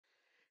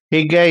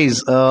Hey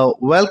guys,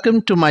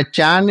 welcome to my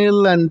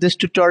channel, and this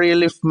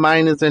tutorial of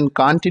mine is in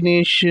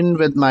continuation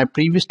with my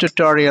previous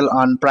tutorial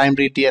on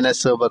Primary DNS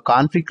Server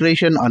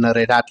Configuration on a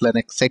Redhat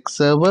Linux 6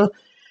 server.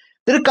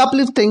 There are a couple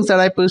of things that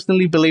I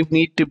personally believe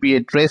need to be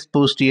addressed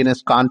post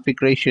DNS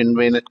configuration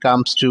when it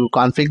comes to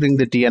configuring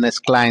the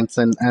DNS clients,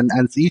 and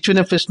each one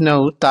of us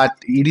know that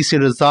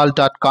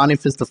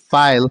etc-resolv.conf is the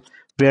file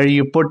where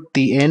you put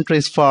the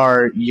entries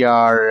for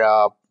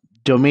your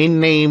domain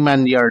name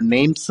and your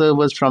name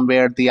servers from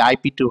where the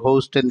IP to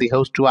host and the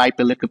host to IP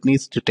lookup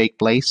needs to take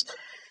place.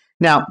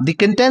 Now, the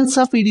contents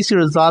of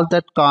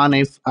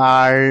etc-resolv.conf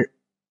are,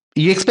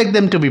 you expect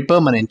them to be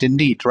permanent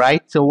indeed,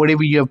 right? So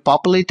whatever you have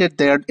populated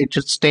there, it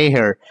should stay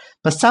here.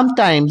 But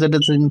sometimes it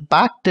is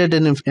impacted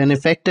and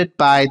affected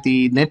by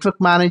the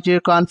network manager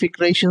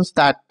configurations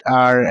that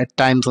are at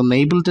times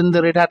enabled in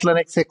the Redhat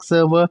Linux 6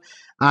 server,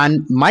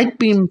 and might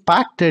be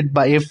impacted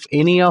by if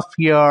any of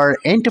your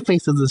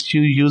interfaces is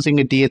using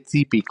a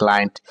DHCP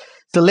client.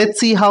 So let's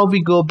see how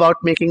we go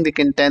about making the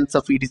contents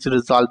of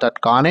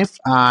etc-resolv.conf,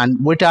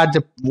 and what are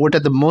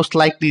the most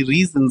likely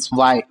reasons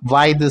why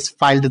this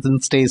file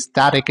doesn't stay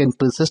static and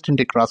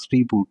persistent across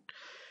reboot.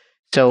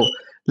 So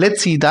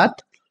let's see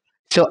that.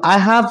 So I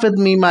have with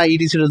me my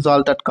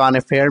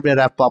etc-resolv.conf here, where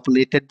I've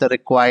populated the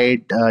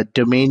required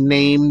domain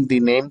name, the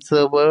name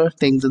server,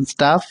 things and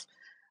stuff,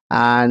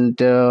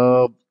 and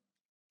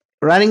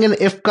running an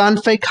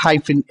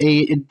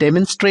ifconfig-a, it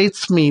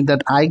demonstrates me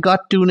that I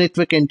got two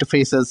network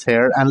interfaces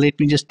here, and let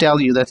me just tell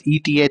you that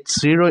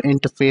ETH0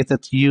 interface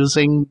that's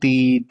using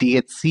the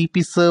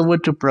DHCP server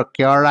to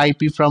procure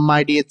IP from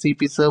my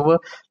DHCP server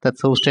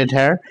that's hosted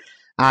here,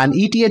 and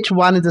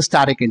ETH1 is a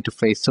static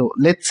interface. So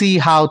let's see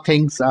how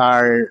things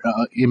are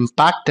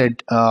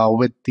impacted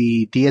with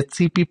the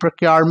DHCP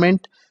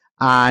procurement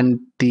and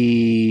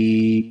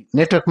the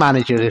network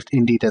manager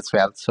indeed as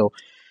well. So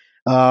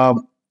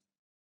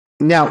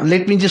now,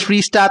 let me just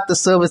restart the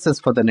services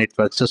for the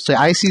network. So say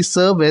IC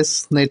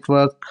service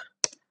network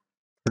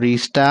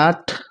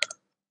restart,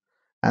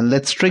 and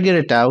let's trigger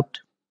it out.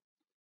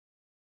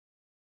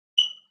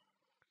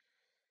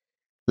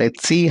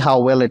 Let's see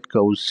how well it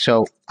goes.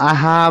 So I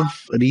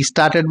have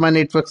restarted my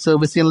network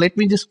service, and let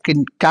me just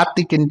cut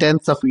the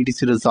contents of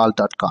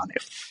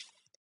etc-resolv.conf.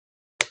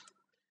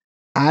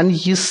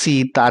 And you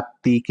see that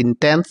the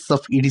contents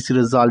of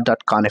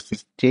etc-resolv.conf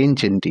is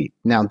changed indeed.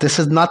 Now, this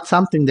is not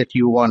something that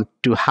you want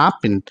to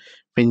happen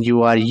when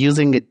you are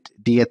using say a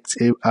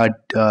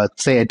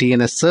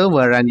DNS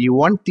server, and you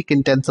want the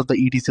contents of the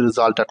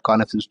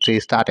etc-resolv.conf to stay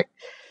static.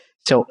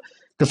 So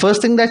the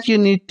first thing that you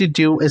need to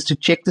do is to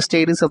check the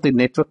status of the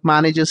network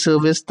manager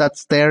service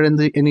that's there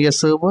in your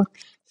server.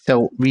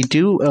 So we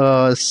do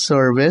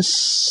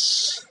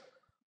service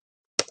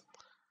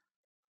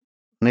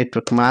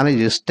network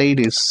manager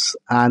status,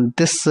 and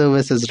this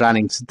service is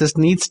running. So this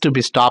needs to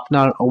be stopped.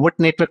 Now, what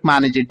network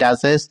manager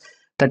does is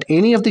that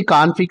any of the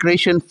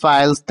configuration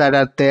files that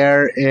are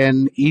there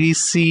in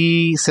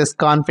etc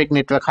sysconfig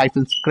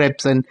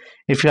network-scripts, and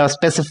if you have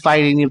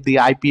specified any of the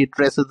IP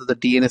addresses or the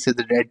DNS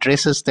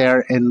addresses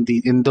there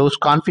in those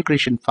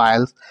configuration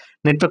files,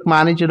 network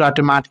manager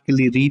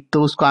automatically read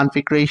those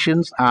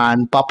configurations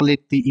and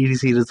populate the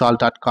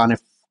etc-resolv.conf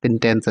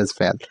contents as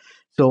well.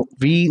 So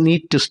we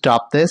need to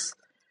stop this.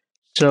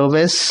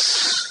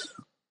 Service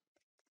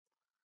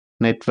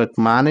network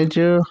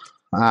manager,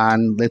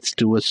 and let's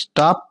do a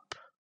stop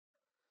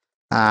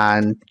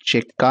and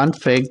check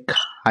config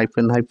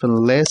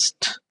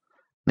 --list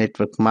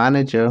network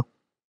manager.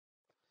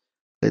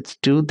 Let's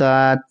do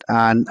that,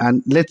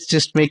 and let's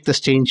just make this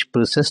change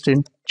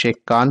persistent.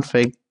 Check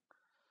config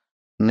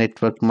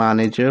network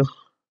manager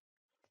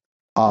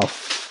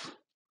off,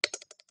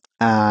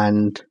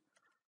 and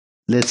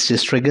let's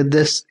just trigger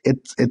this.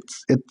 It's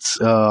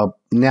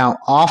now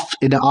off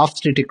in an off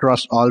state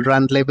across all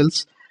run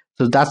levels.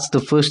 So that's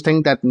the first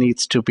thing that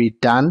needs to be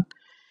done.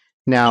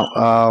 Now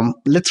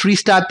let's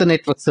restart the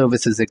network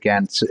services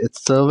again. So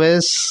it's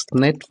service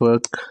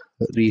network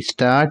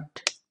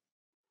restart,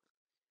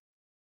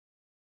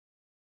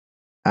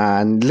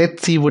 and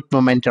let's see what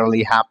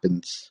momentarily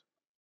happens.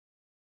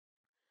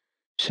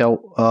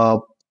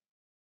 So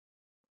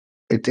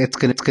it's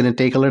gonna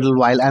take a little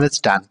while, and it's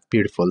done.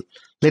 Beautiful.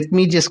 Let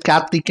me just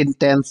cut the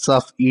contents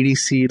of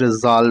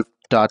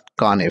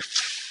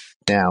etc-resolv.conf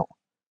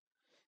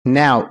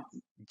now.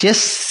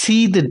 Just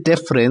see the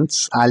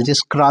difference. I'll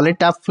just scroll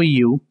it up for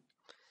you.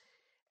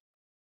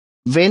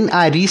 When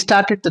I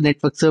restarted the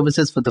network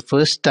services for the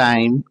first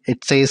time,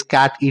 it says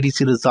cat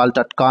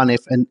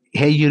etc-resolv.conf, and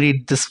here you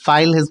read this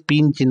file has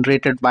been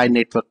generated by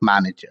network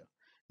manager.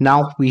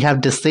 Now we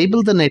have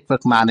disabled the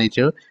network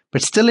manager,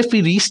 but still if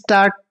we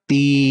restart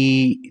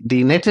the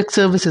network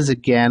services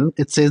again,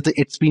 it says that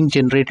it's been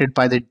generated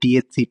by the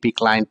DHCP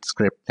client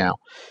script now.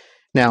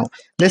 Now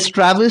let's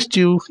traverse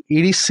to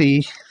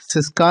etc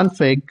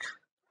sysconfig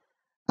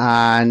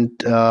and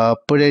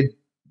put a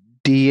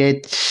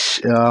it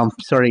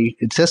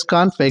says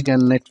config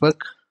and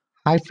network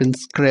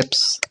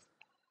 -scripts,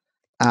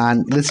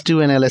 and let's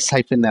do an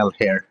ls-l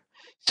here.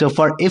 So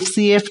for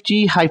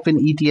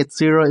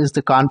ifcfg-eth0 is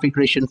the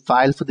configuration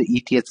file for the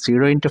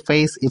eth0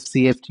 interface.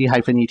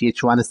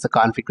 ifcfg-eth1 is the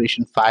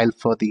configuration file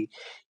for the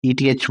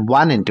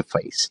eth1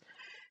 interface.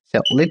 So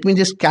let me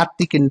just cap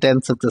the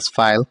contents of this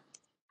file.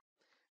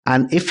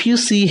 And if you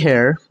see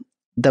here,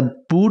 the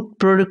boot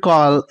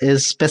protocol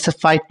is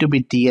specified to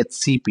be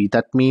DHCP.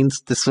 That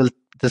means this will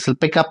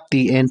pick up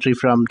the entry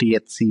from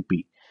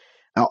DHCP.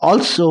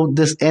 Also,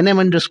 this nm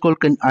underscore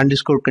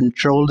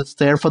control is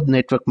there for the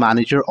network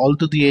manager,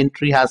 although the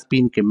entry has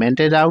been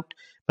commented out.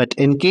 But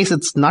in case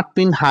it's not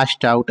been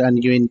hashed out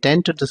and you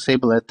intend to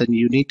disable it, then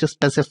you need to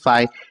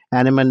specify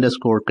nm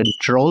underscore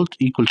control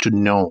equal to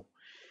no.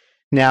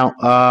 Now,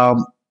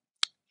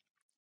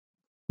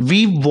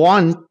 we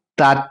want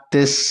that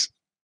this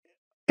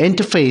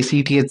interface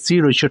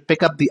ETH0 should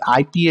pick up the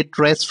IP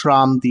address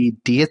from the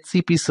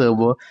DHCP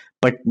server,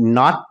 but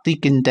not the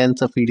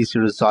contents of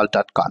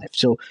etc-resolv.conf.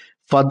 So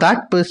for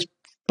that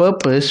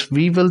purpose,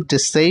 we will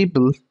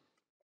disable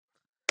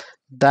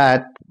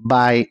that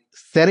by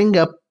setting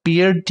up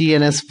peer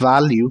DNS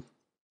value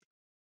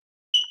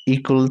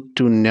equal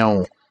to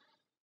no.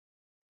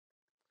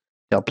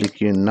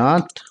 WQ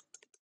not.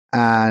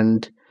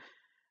 And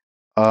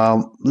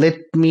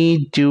let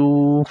me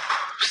do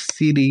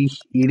cd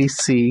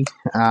etc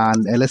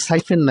and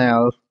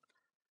ls-l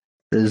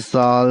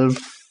resolve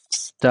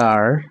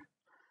star,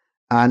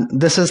 and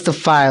this is the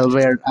file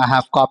where I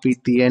have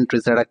copied the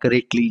entries that are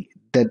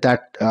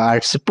that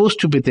are supposed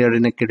to be there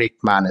in a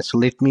correct manner. So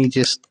let me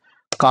just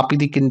copy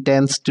the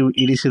contents to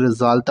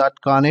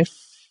etc-resolv.conf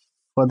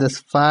for this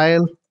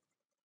file,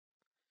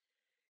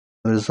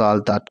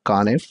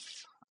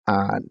 resolv.conf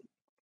and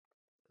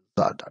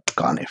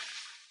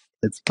resolv.conf.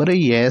 Let's put a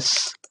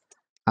yes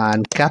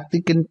and cap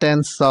the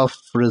contents of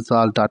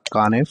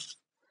resolv.conf,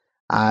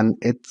 and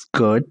it's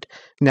good.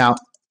 Now,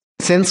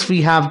 since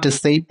we have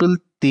disabled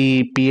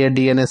the peer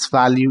DNS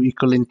value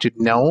equivalent to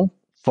no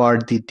for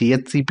the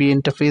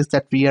DHCP interface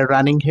that we are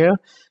running here,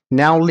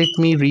 now let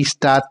me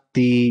restart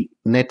the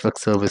network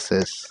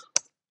services.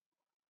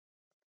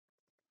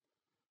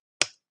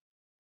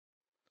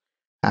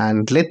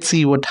 And let's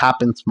see what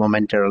happens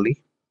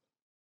momentarily.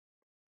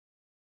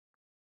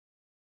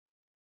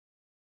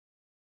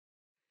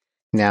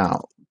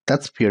 Now,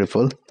 that's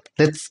beautiful.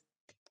 Let's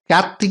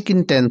cap the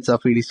contents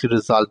of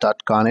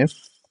etc-resolv.conf,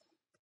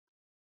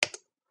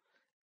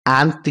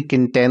 and the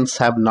contents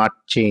have not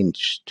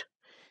changed.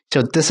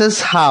 So this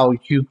is how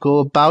you go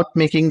about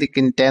making the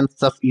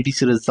contents of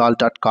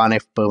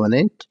etc-resolv.conf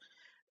permanent.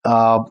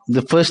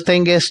 The first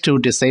thing is to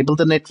disable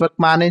the network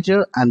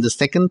manager, and the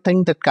second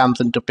thing that comes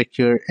into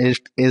picture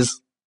is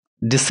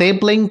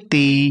disabling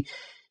the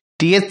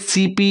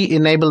DHCP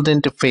enabled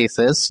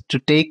interfaces to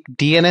take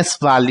DNS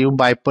value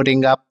by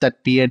putting up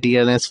that peer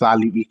DNS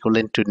value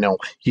equivalent to no.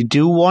 You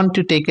do want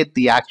to take it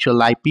the actual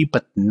IP,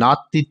 but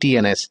not the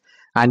DNS.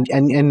 And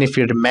if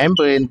you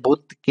remember, in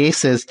both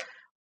cases,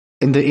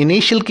 in the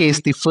initial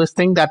case, the first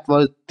thing that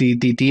was the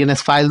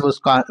DNS file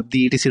was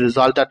the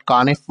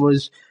etc-resolv.conf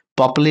was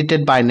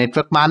populated by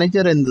network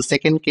manager. In the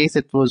second case,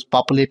 it was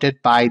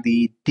populated by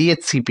the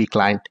DHCP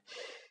client.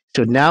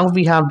 So now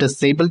we have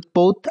disabled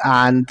both,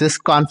 and this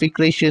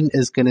configuration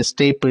is going to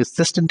stay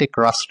persistent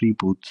across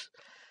reboots.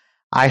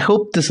 I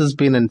hope this has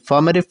been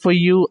informative for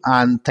you,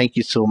 and thank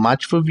you so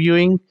much for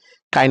viewing.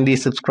 Kindly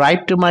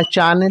subscribe to my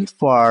channel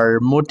for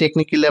more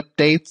technical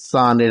updates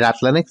on Redhat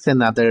Linux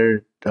and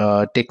other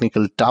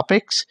technical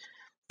topics.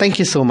 Thank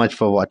you so much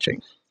for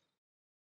watching.